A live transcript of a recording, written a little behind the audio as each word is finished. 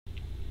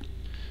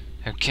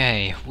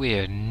Okay,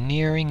 we're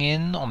nearing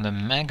in on the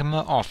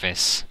Magma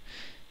office.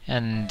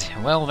 And,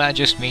 well, that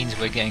just means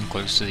we're getting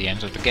close to the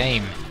end of the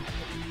game.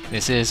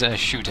 This is a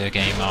shooter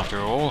game after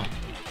all.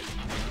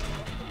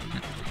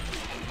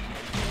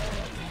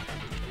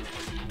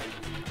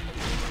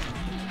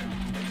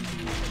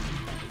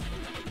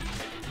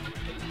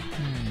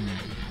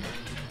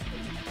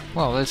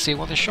 Well, let's see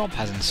what the shop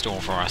has in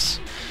store for us.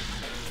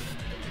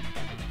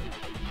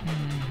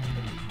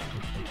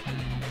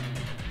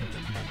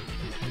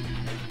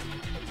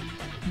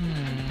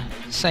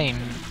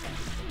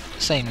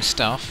 Same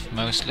stuff,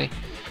 mostly.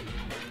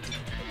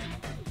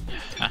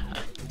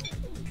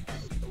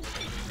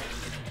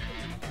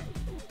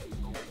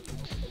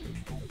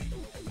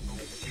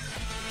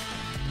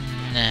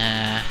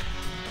 Nah,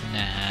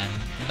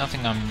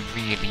 nothing I'm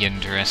really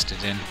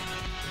interested in.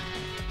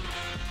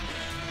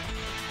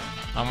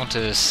 I want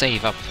to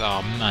save up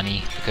our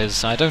money,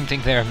 because I don't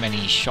think there are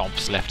many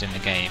shops left in the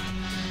game.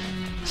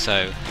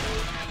 So,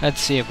 let's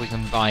see if we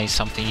can buy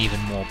something even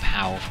more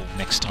powerful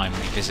next time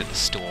we visit the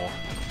store.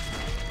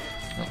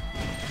 Oh.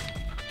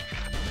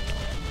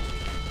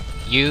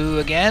 You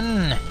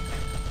again?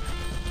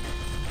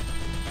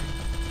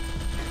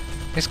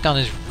 This gun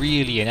is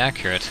really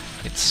inaccurate.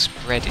 Its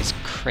spread is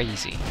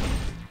crazy.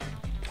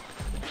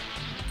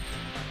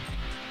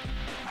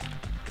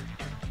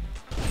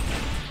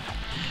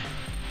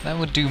 That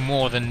would do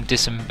more than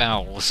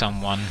disembowel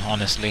someone,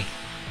 honestly.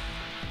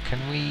 Can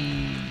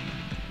we...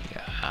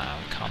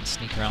 we can't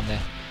sneak around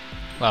there.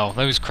 Well,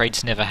 those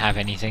crates never have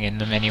anything in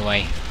them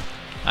anyway,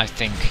 I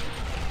think.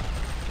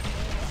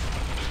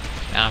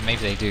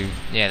 Maybe they do.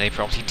 Yeah, they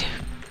probably do.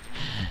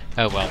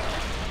 Oh well.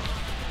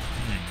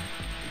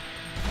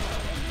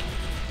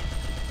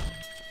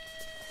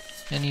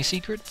 Any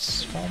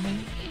secrets for me?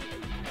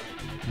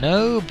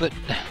 No, but...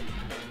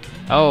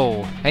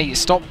 Oh, hey,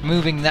 stop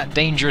moving that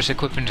dangerous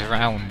equipment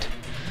around.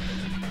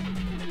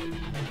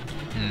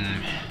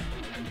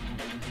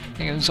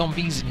 You know,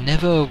 zombies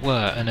never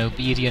were an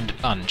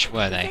obedient bunch,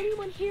 were they? Does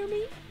anyone hear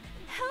me?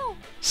 Help!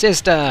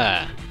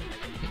 Sister!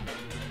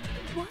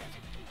 What?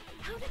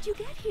 How did you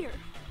get here?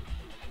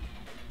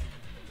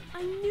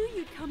 I knew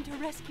you'd come to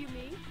rescue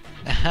me.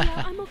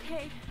 Yeah, I'm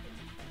okay,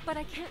 but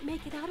I can't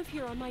make it out of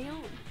here on my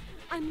own.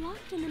 I'm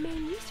locked in the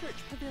main research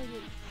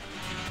pavilion.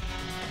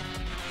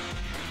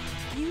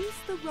 Use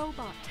the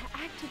robot to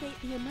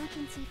activate the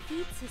emergency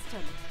feed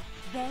system.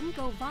 Then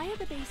go via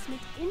the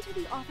basement into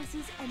the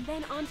offices and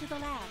then onto the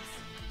labs.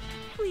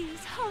 Please,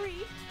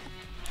 hurry!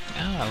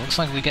 Looks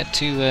like we get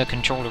to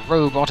control a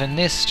robot in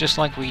this, just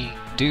like we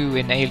do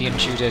in Alien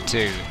Shooter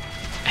 2.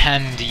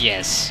 And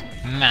yes,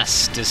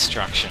 mass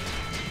destruction.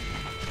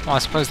 Well, I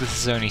suppose this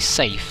is only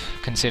safe,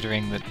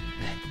 considering that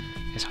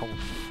this whole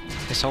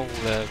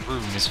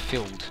room is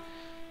filled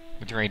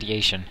with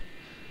radiation.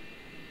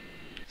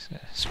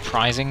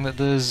 Surprising that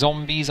the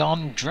zombies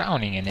aren't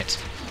drowning in it.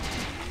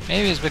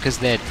 Maybe it's because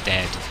they're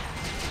dead.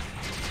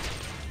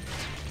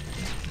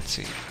 Let's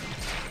see.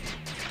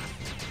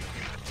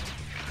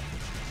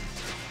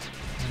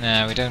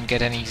 No, we don't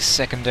get any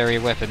secondary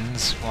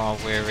weapons while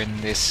we're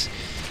in this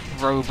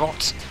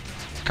robot.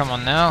 Come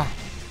on now.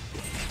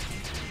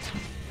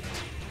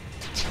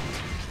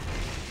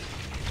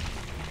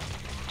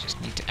 Just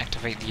need to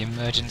activate the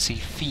emergency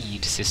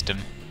feed system.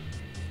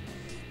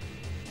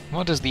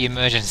 What does the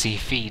emergency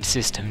feed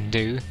system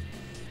do?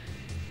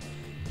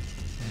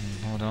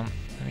 Hold on,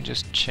 let me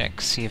just check,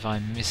 see if I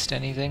missed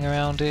anything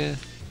around here.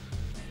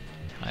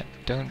 I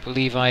don't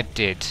believe I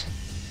did.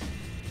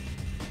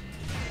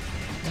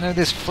 You know,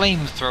 this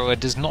flamethrower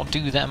does not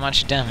do that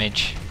much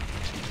damage.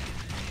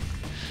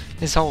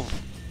 This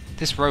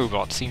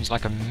robot seems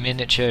like a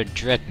miniature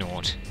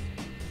dreadnought.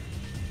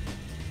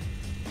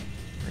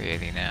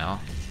 Really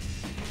now.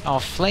 Our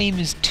flame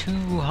is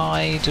too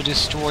high to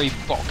destroy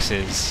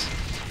boxes.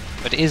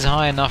 But it is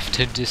high enough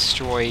to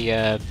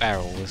destroy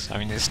barrels. I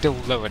mean, it's still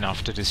low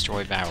enough to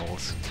destroy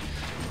barrels.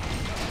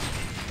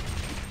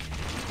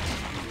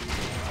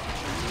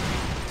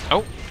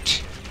 Oh!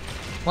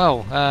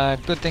 Well,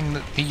 good thing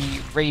that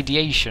the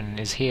radiation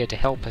is here to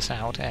help us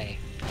out, eh?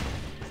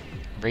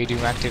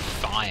 Radioactive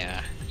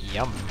fire.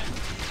 Yum.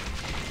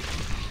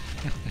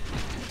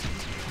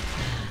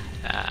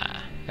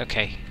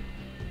 Okay.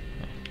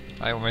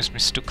 I almost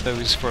mistook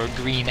those for a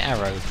green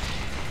arrow.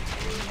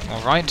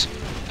 Alright.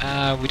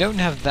 We don't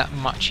have that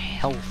much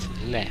health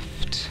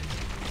left.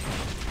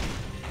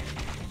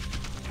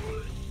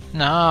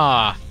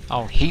 Nah,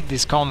 I'll heat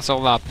this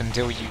console up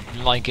until you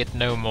like it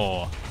no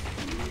more.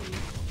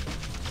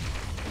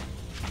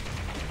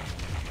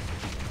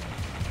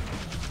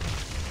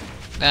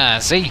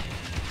 See?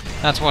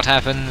 That's what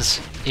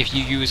happens if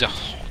you use a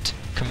hot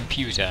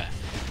computer.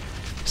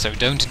 So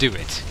don't do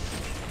it.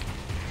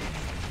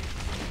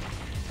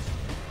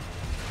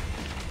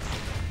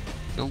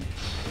 Oh.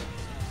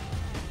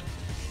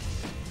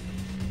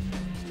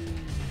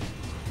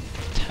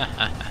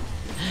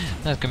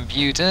 That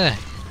computer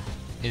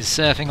is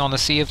surfing on a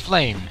sea of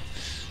flame.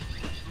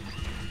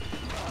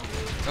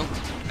 Oh,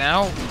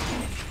 now.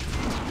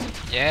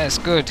 Yes,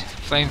 good.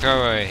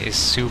 flamethrower is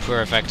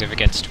super effective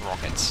against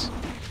rockets.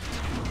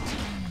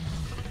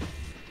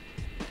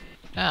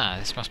 Ah,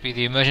 this must be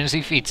the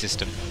emergency feed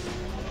system.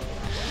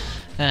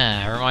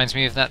 Ah, reminds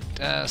me of that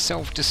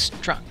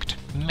self-destruct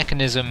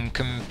mechanism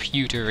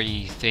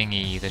computery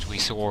thingy that we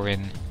saw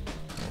in...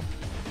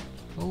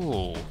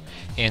 Ooh,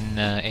 in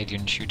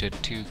Alien Shooter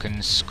 2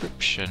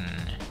 Conscription.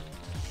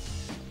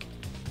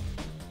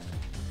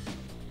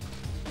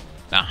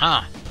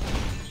 Aha!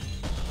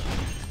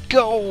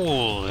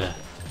 Gold!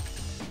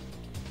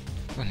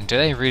 Do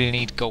they really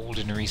need gold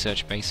in a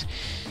research base?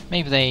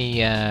 Maybe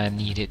they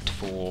need it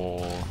for,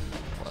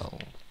 well,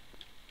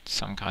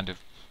 some kind of...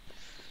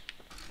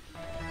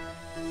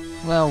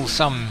 well,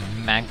 some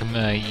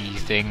magma-y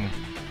thing.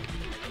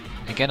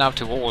 They get up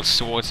to all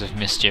sorts of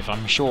mischief.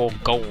 I'm sure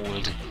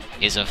gold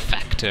is a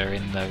factor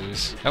in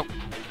those. Oh!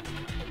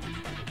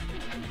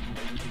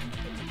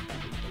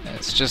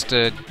 It's just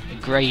a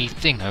grey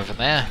thing over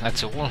there,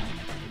 that's all.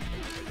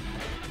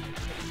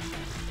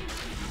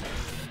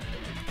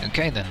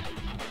 Okay then.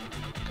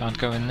 Can't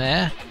go in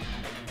there.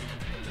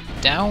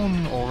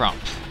 Down or up?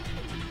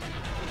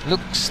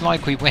 Looks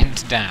like we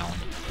went down.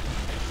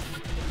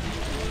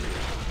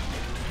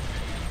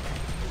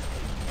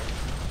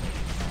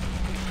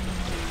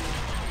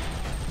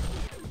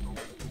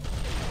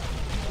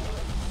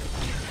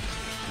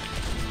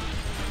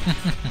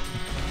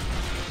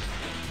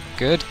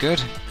 Good,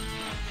 good.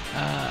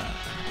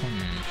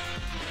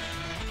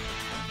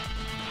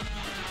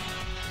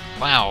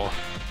 Wow.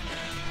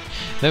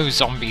 Those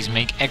zombies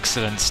make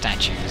excellent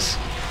statues.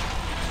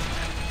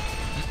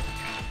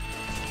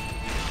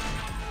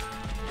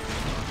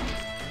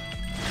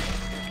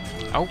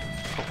 Oh.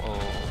 Oh.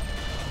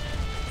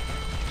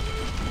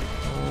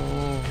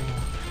 Oh.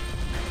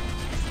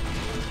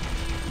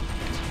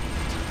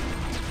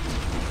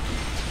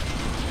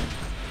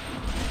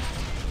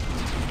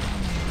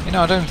 You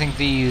know, I don't think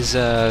these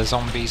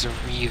zombies are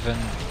even...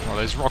 well,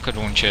 those rocket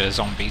launcher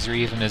zombies are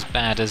even as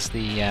bad as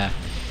the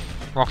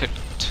rocket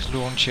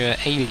launcher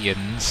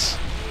aliens,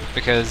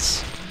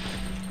 because,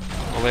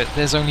 well,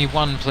 there's only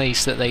one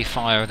place that they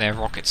fire their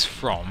rockets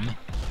from,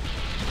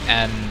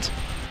 and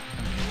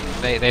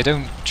they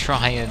don't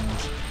try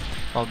and...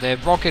 well, their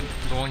rocket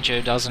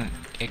launcher doesn't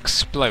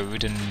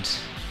explode and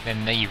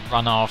then they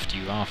run after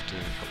you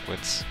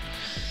afterwards.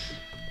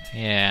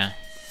 Yeah.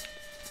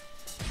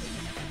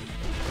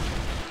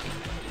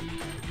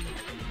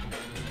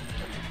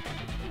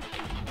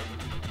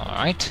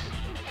 Alright.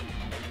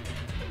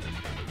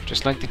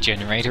 Just like the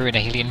generator in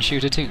Alien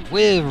Shooter 2.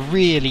 We're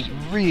really,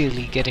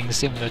 really getting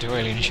similar to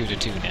Alien Shooter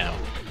 2 now.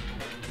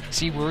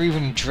 See, we're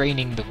even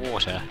draining the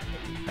water.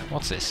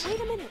 What's this?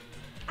 Wait a minute!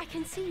 I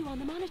can see you on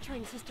the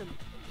monitoring system.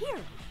 Here,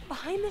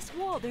 behind this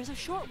wall, there's a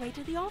short way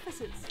to the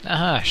offices.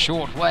 Aha,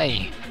 short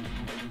way.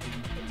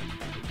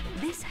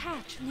 This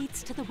hatch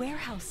leads to the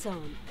warehouse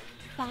zone.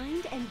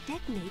 Find and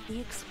detonate the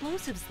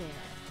explosives there.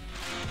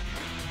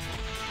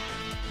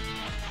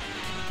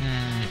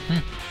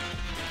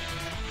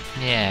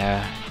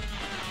 Yeah.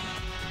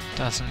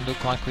 Doesn't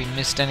look like we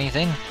missed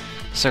anything,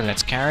 so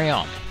let's carry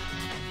on.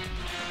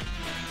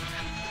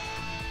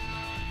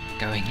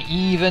 Going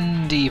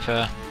even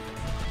deeper,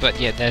 but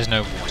yet there's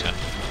no water.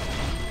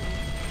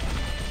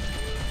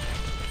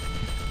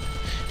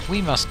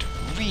 We must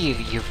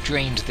really have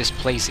drained this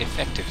place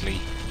effectively.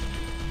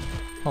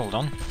 Hold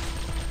on.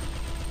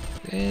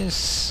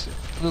 This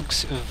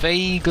looks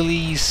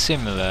vaguely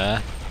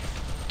similar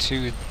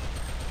to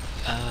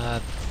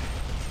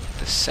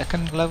the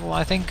second level,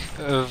 I think,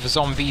 of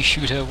Zombie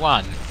Shooter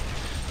 1.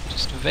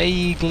 Just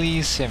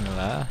vaguely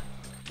similar.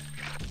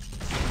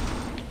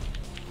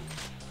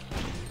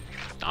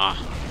 Ah.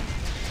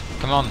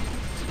 Come on.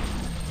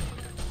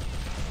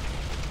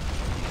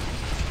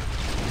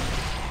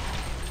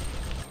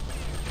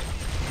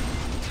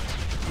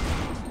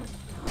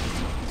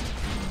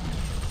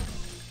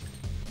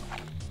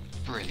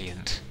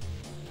 Brilliant.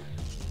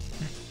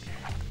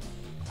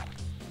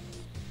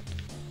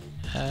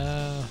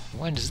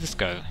 When does this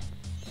go?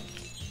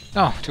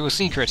 Oh, to a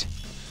secret.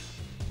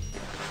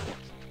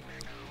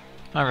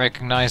 I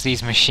recognize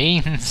these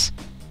machines.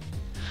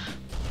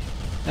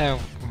 They're,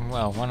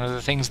 well, one of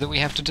the things that we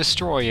have to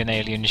destroy in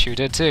Alien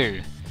Shooter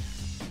 2.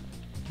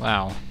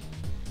 Wow.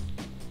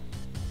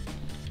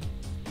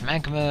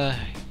 Magma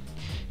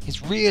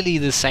is really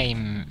the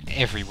same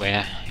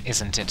everywhere,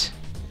 isn't it?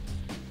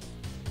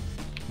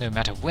 No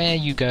matter where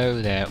you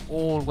go, they're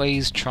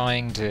always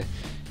trying to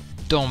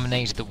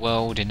dominate the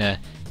world in a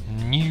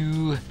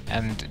new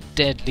and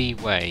deadly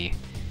way.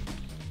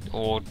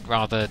 Or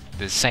rather,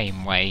 the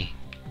same way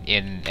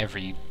in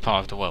every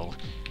part of the world.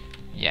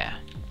 Yeah.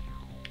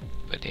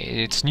 But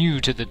it's new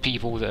to the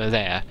people that are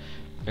there,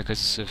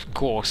 because of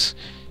course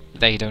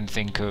they don't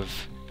think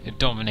of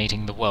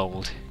dominating the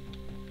world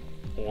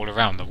all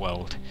around the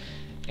world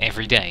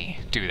every day,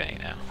 do they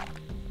now?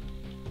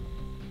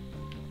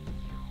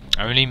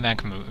 Only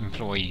MAGMA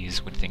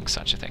employees would think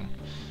such a thing.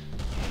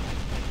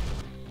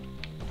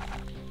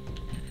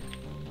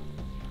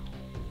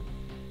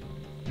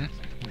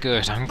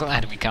 Good, I'm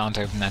glad we can't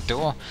open that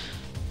door.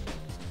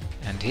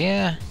 And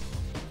here...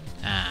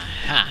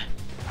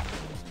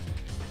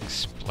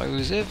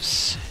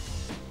 explosives.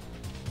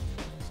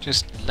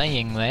 Just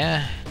laying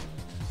there.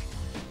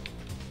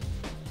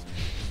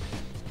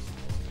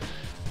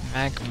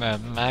 Magma,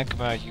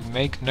 magma, you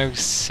make no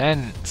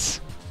sense.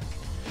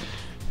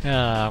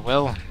 Ah,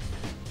 well.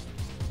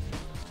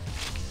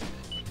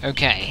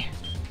 Okay.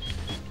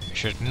 We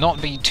should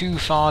not be too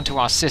far to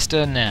our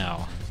sister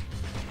now.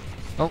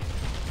 Oh,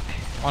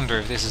 wonder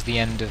if this is the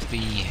end of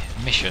the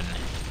mission.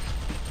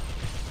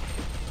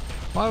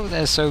 Why were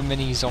there so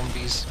many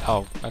zombies?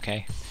 Oh,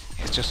 okay.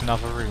 It's just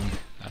another room.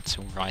 That's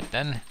alright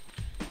then.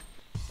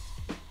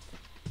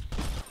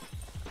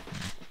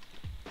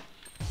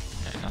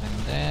 No,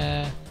 nothing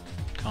there.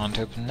 Can't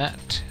open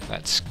that.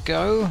 Let's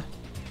go.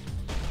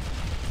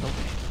 Oh.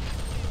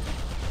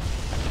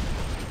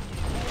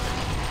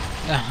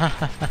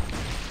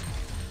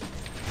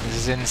 This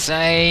is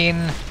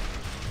insane.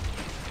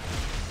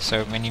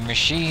 So many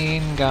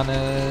machine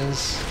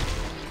gunners.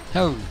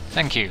 Oh,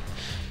 thank you.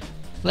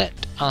 Let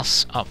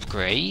us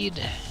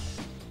upgrade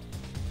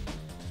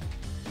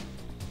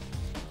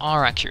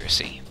our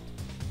accuracy.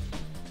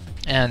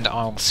 And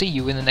I'll see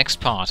you in the next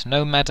part,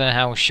 no matter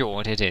how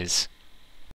short it is.